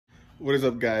What is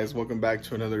up, guys? Welcome back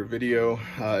to another video.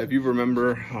 If you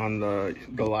remember on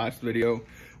the last video,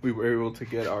 we were able to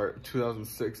get our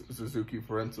 2006 Suzuki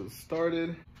Forenza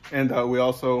started, and we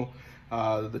also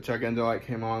the check engine light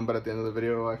came on, but at the end of the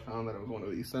video I found that it was one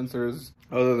of these sensors.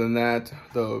 Other than that,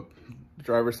 the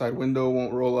driver's side window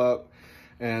won't roll up,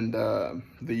 and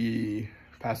the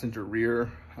passenger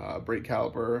rear brake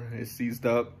caliper is seized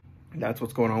up. That's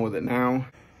what's going on with it now.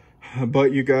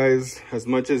 But you guys, as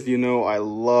much as you know, I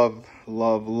love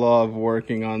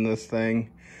working on this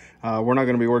thing. We're not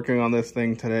going to be working on this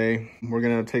thing today. We're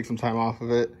going to take some time off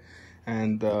of it,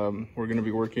 and we're going to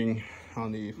be working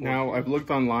on the Ford. Now, I've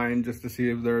looked online just to see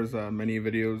if there's many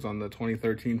videos on the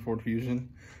 2013 Ford Fusion,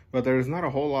 but there's not a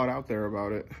whole lot out there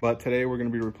about it. But today we're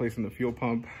going to be replacing the fuel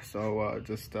pump, so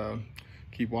just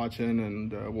keep watching,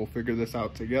 and we'll figure this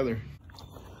out together.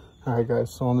 All right,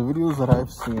 guys, so on the videos that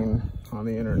I've seen on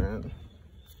the internet,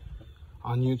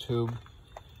 on YouTube,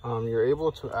 you're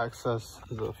able to access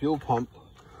the fuel pump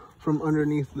from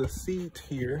underneath the seat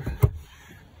here.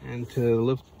 And to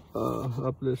lift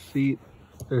up this seat,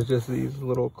 there's just these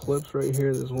little clips right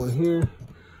here. There's one here,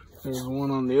 there's one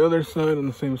on the other side in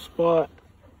the same spot,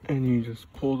 and you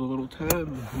just pull the little tab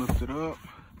and lift it up.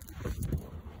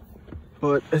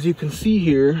 But as you can see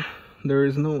here, there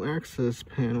is no access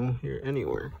panel here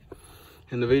anywhere.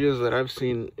 In the videos that I've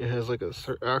seen, it has like a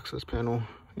access panel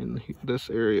in this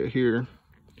area here,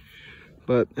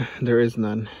 but there is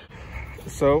none.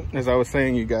 So, as I was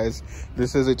saying, you guys,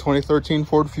 this is a 2013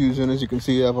 Ford Fusion. As you can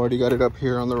see, I've already got it up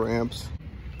here on the ramps.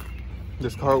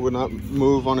 This car would not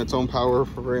move on its own power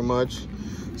for very much,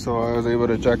 so I was able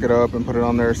to jack it up and put it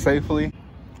on there safely.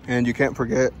 And you can't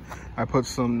forget, I put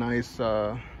some nice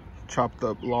chopped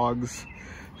up logs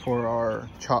for our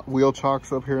wheel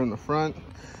chocks up here in the front.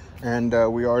 And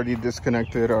we already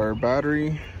disconnected our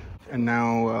battery, and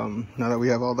now that we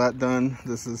have all that done,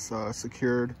 this is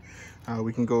secured.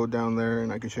 We can go down there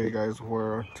and I can show you guys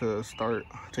where to start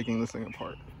taking this thing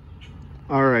apart.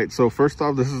 All right, so first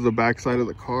off, this is the back side of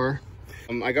the car.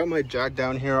 I got my jack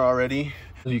down here already.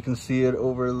 You can see it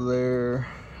over there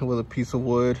with a piece of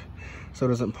wood so it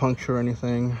doesn't puncture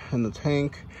anything in the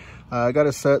tank. I got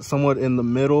it set somewhat in the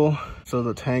middle so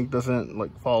the tank doesn't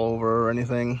like fall over or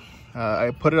anything.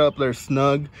 I put it up there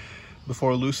snug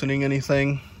before loosening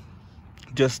anything,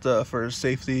 just for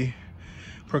safety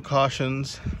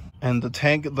precautions. And the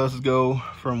tank does go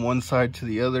from one side to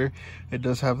the other. It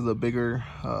does have the bigger,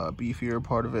 beefier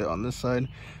part of it on this side,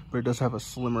 but it does have a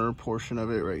slimmer portion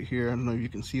of it right here. I don't know if you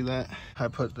can see that. I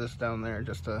put this down there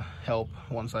just to help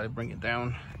once I bring it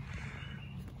down.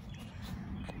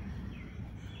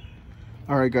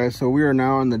 All right, guys, so we are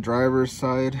now on the driver's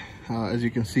side. As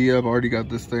you can see, I've already got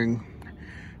this thing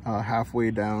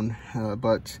halfway down,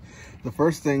 but the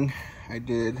first thing I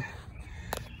did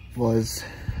was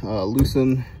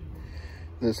loosen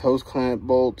this hose clamp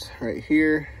bolt right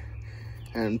here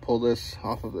and pull this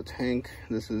off of the tank.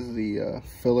 This is the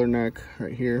filler neck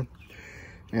right here,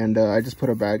 and I just put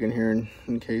a bag in here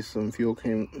in case some fuel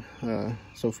came,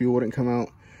 so fuel wouldn't come out.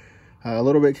 A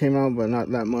little bit came out, but not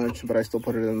that much, but I still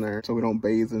put it in there so we don't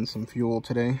bathe in some fuel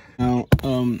today. Now, I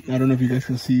don't know if you guys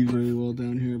can see very well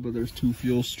down here, but there's two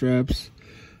fuel straps.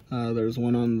 There's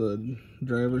one on the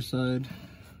driver's side,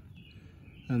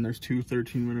 and there's two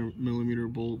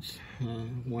 13mm bolts,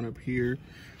 one up here,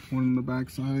 one on the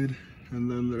back side, and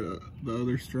then the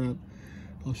other strap,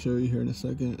 I'll show you here in a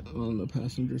second, on the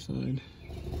passenger side.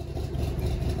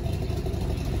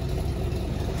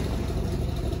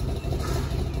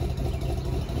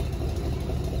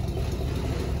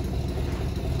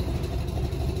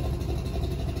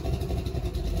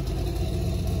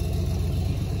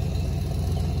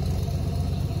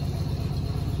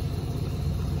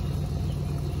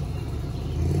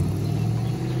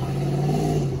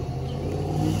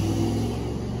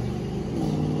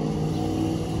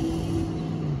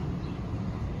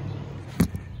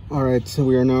 All right, so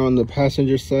we are now on the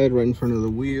passenger side, right in front of the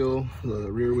wheel,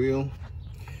 the rear wheel.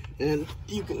 And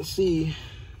you can see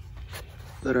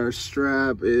that our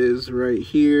strap is right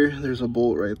here. There's a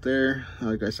bolt right there.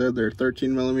 Like I said, they're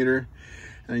 13mm.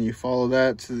 And you follow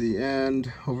that to the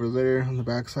end over there on the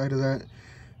back side of that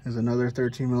is another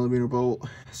 13mm bolt.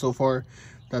 So far,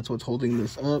 that's what's holding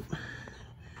this up.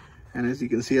 And as you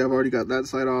can see, I've already got that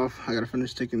side off. I gotta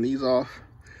finish taking these off,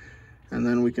 and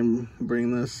then we can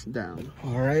bring this down.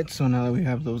 All right, so now that we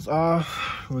have those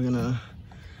off, we're gonna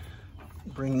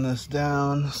bring this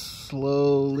down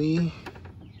slowly.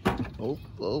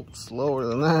 Oh, slower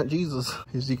than that, Jesus.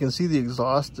 As you can see, the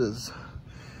exhaust is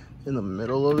in the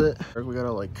middle of it. We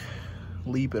gotta like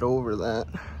leap it over that.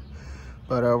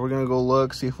 But we're gonna go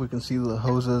look, see if we can see the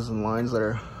hoses and lines that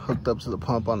are hooked up to the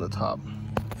pump on the top.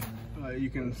 You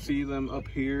can see them up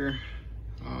here.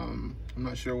 I'm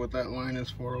not sure what that line is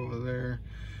for over there.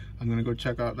 I'm gonna go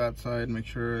check out that side, make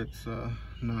sure it's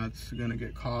not gonna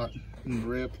get caught and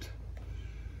ripped.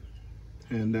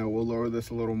 And we'll lower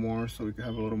this a little more so we can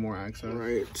have a little more access. All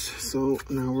right, so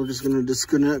now we're just gonna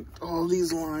disconnect all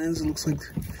these lines. It looks like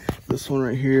this one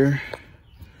right here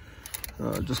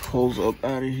just pulls up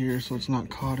out of here so it's not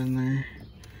caught in there.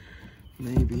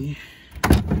 Maybe.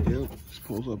 Yep, just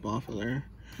pulls up off of there.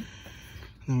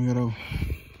 And then we got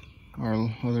our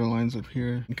other lines up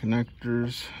here,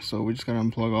 connectors. So we just gotta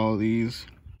unplug all of these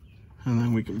and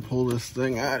then we can pull this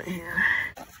thing out of here.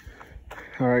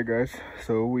 All right guys,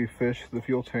 so we fished the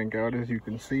fuel tank out, as you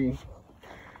can see,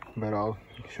 but I'll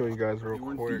show you guys real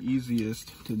quick. They weren't the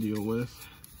easiest to deal with.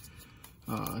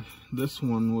 This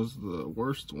one was the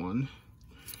worst one.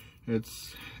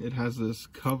 It has this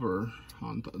cover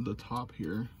on the top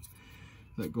here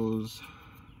that goes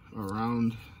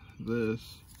around this.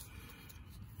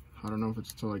 I don't know if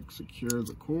it's to like secure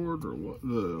the cord or what,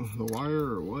 the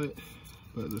wire or what,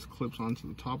 but this clips onto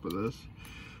the top of this.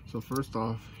 So first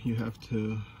off, you have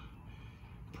to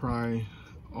pry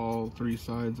all 3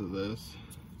 sides of this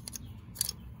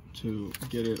to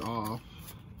get it off.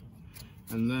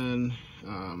 And then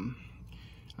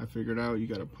I figured out you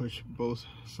got to push both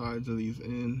sides of these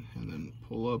in and then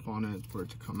pull up on it for it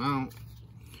to come out.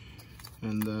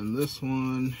 And then this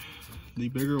one, the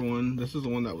bigger one, this is the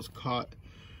one that was caught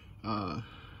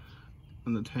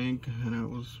in the tank, and I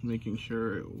was making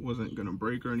sure it wasn't gonna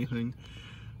break or anything.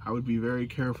 I would be very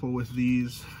careful with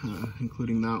these,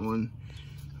 including that one.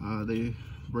 They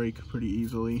break pretty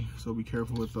easily, so be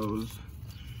careful with those.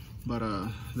 But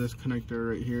this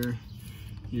connector right here,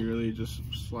 you really just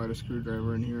slide a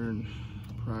screwdriver in here and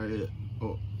pry it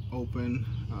open.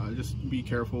 Just be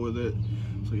careful with it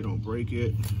so you don't break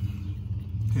it.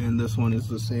 And this one is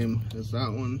the same as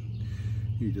that one.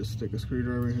 You just stick a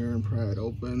screwdriver here and pry it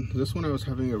open. This one I was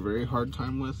having a very hard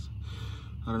time with.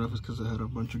 I don't know if it's because I had a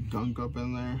bunch of gunk up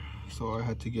in there, so I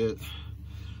had to get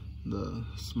the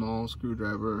small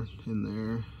screwdriver in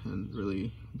there and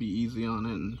really be easy on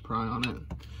it and pry on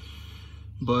it.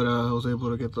 But I was able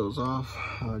to get those off.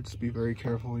 Just be very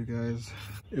careful, you guys.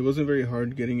 It wasn't very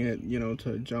hard getting it, you know,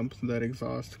 to jump that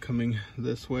exhaust coming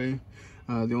this way.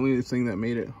 The only thing that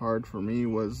made it hard for me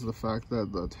was the fact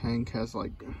that the tank has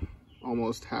like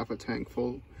almost half a tank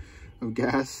full of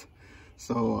gas.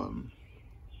 So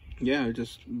yeah, I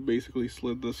just basically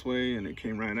slid this way and it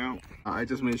came right out. I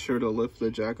just made sure to lift the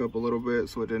jack up a little bit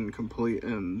so it didn't complete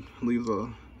and leave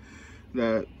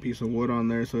that piece of wood on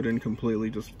there, so it didn't completely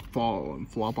just fall and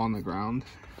flop on the ground,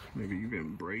 maybe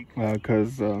even break.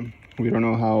 Because we don't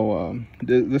know how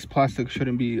this plastic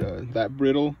shouldn't be that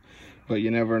brittle, but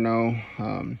you never know.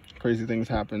 Crazy things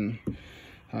happen.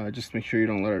 Just make sure you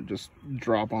don't let it just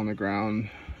drop on the ground,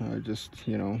 just,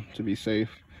 you know, to be safe.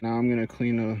 Now I'm gonna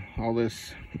clean all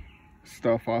this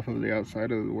stuff off of the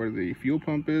outside of where the fuel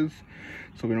pump is,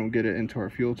 so we don't get it into our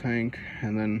fuel tank.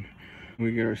 And then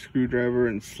we get our screwdriver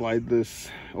and slide this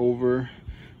over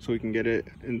so we can get it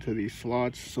into these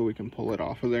slots so we can pull it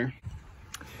off of there.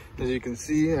 As you can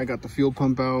see, I got the fuel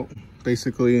pump out.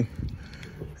 Basically,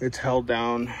 it's held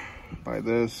down by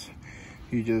this.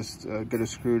 You just get a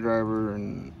screwdriver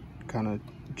and kind of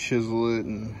chisel it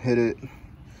and hit it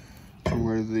to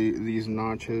where these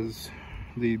notches,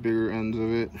 the bigger ends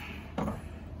of it,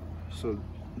 so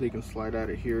they can slide out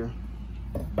of here.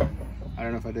 I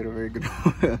don't know if I did a very good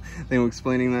thing of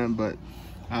explaining that, but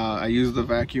I used the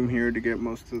vacuum here to get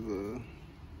most of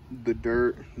the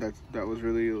dirt that was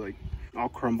really like all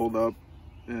crumbled up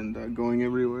and going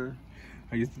everywhere.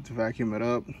 I used it to vacuum it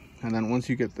up, and then once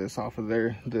you get this off of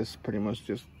there, this pretty much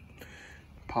just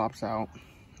pops out.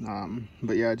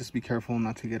 But yeah, just be careful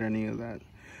not to get any of that,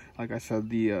 like I said,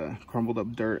 the crumbled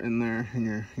up dirt in there,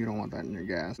 and you don't want that in your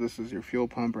gas. This is your fuel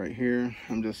pump right here.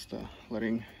 I'm just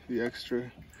letting the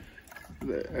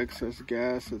excess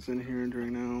gas that's in here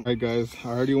drain out. All right guys, I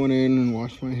already went in and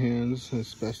washed my hands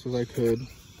as best as I could.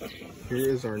 Here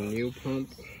is our new pump.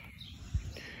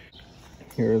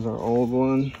 Here is our old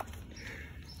one.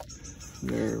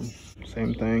 There,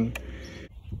 same thing.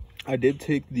 I did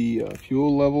take the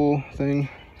fuel level thing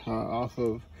off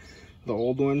of the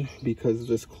old one because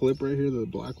this clip right here, the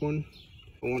black one,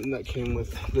 the one that came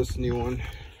with this new one,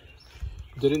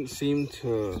 didn't seem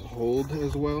to hold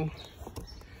as well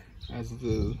as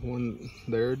the one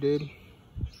there did.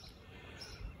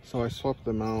 So I swapped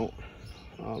them out.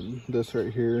 This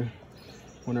right here,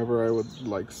 whenever I would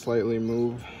like slightly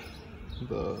move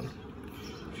the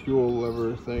fuel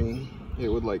lever thing, it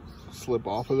would like slip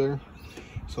off of there.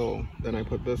 So then I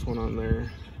put this one on there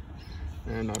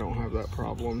and I don't have that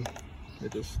problem.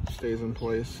 It just stays in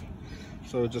place.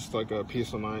 So just like a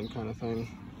peace of mind kind of thing.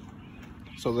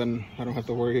 So then I don't have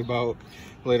to worry about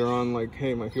later on like,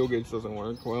 hey, my fuel gauge doesn't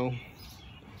work. Well,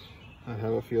 I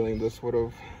have a feeling this would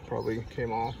have probably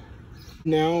came off.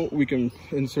 Now we can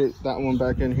insert that one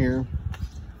back in here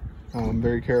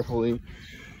very carefully,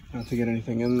 not to get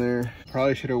anything in there.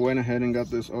 Probably should have went ahead and got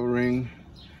this O-ring.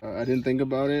 I didn't think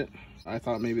about it. I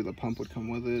thought maybe the pump would come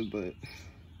with it, but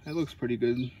it looks pretty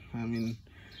good. I mean,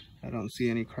 I don't see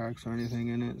any cracks or anything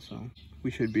in it, so we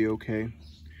should be okay.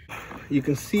 You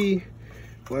can see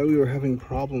why we were having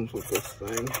problems with this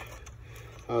thing.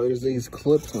 There's these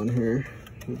clips on here.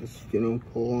 You just, you know,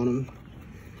 pull on them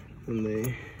and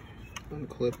they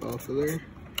unclip off of there.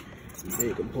 Then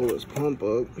you can pull this pump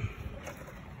up.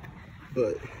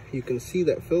 But you can see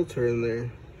that filter in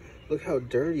there. Look how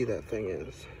dirty that thing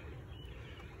is.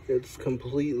 It's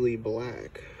completely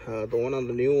black. The one on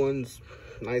the new one's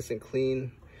nice and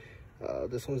clean.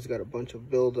 This one's got a bunch of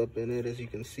buildup in it, as you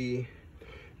can see.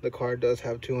 The car does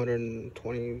have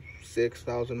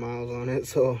 226,000 miles on it,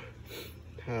 so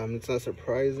it's not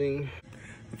surprising.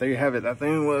 But there you have it. That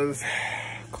thing was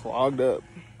clogged up.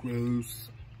 Gross.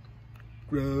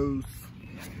 Gross.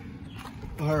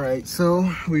 All right,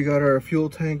 so we got our fuel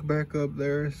tank back up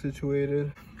there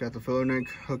situated. Got the filler neck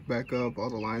hooked back up, all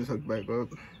the lines hooked back up.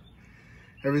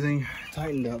 Everything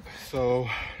tightened up. So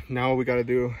now what we gotta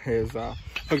do is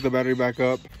hook the battery back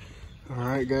up. All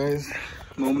right, guys,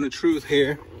 moment of truth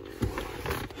here.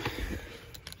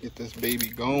 Get this baby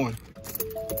going.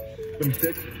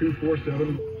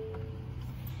 6247.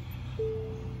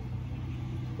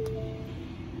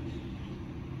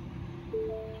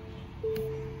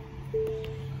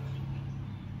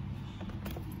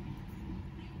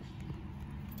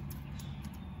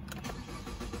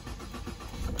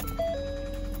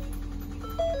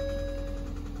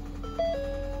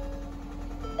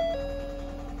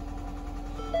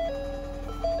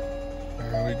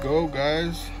 There we go,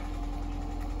 guys.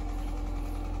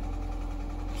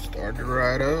 Started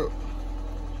right up.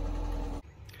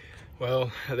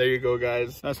 Well, there you go,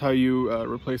 guys. That's how you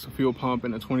replace a fuel pump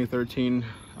in a 2013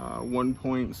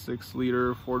 1.6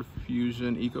 liter Ford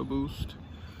Fusion Ecoboost.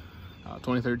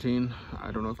 2013.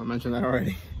 I don't know if I mentioned that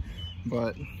already,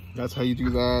 but that's how you do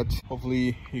that.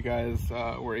 Hopefully you guys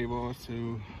were able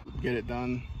to get it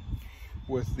done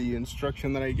with the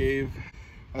instruction that I gave.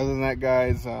 Other than that,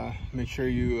 guys, make sure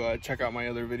you check out my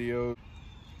other video.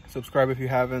 Subscribe if you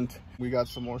haven't. We got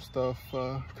some more stuff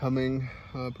coming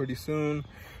pretty soon.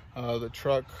 The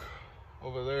truck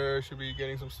over there should be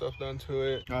getting some stuff done to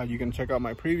it. You can check out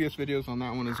my previous videos on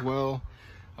that one as well,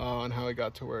 on how it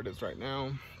got to where it is right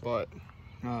now. But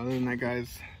other than that,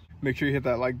 guys, make sure you hit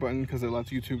that like button because it lets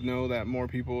YouTube know that more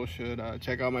people should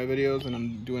check out my videos and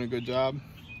I'm doing a good job.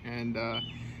 And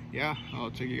yeah,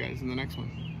 I'll check you guys in the next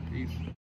one. Peace.